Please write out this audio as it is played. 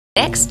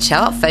Next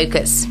chart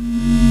focus.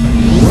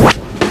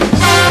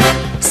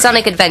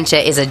 Sonic Adventure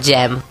is a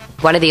gem.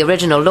 One of the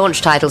original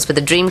launch titles for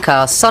the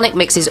Dreamcast, Sonic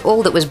mixes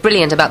all that was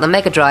brilliant about the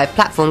Mega Drive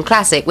platform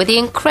classic with the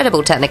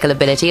incredible technical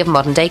ability of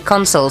modern-day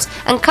consoles,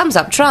 and comes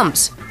up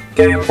trumps.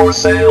 Game for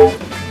sale.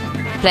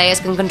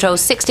 Players can control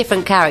 6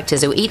 different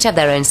characters who each have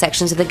their own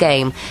sections of the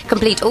game,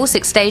 complete all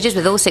 6 stages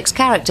with all 6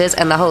 characters,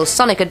 and the whole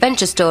Sonic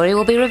Adventure story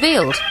will be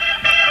revealed.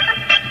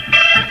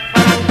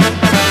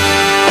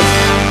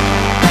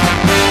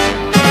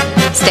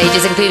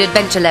 Stages include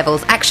adventure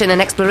levels, action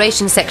and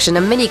exploration section,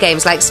 and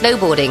mini-games like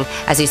snowboarding.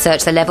 As you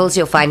search the levels,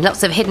 you'll find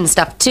lots of hidden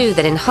stuff too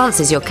that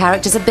enhances your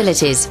character's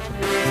abilities.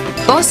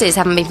 Bosses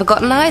haven't been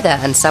forgotten either,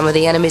 and some of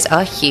the enemies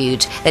are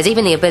huge. There's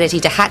even the ability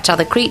to hatch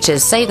other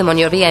creatures, save them on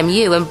your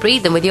VMU, and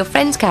breed them with your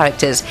friends'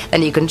 characters.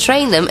 Then you can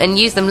train them and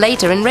use them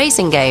later in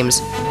racing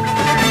games.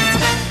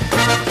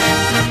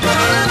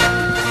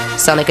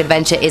 Sonic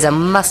Adventure is a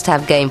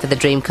must-have game for the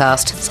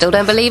Dreamcast. Still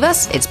don't believe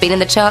us? It's been in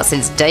the charts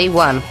since day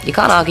one. You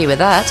can't argue with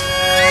that.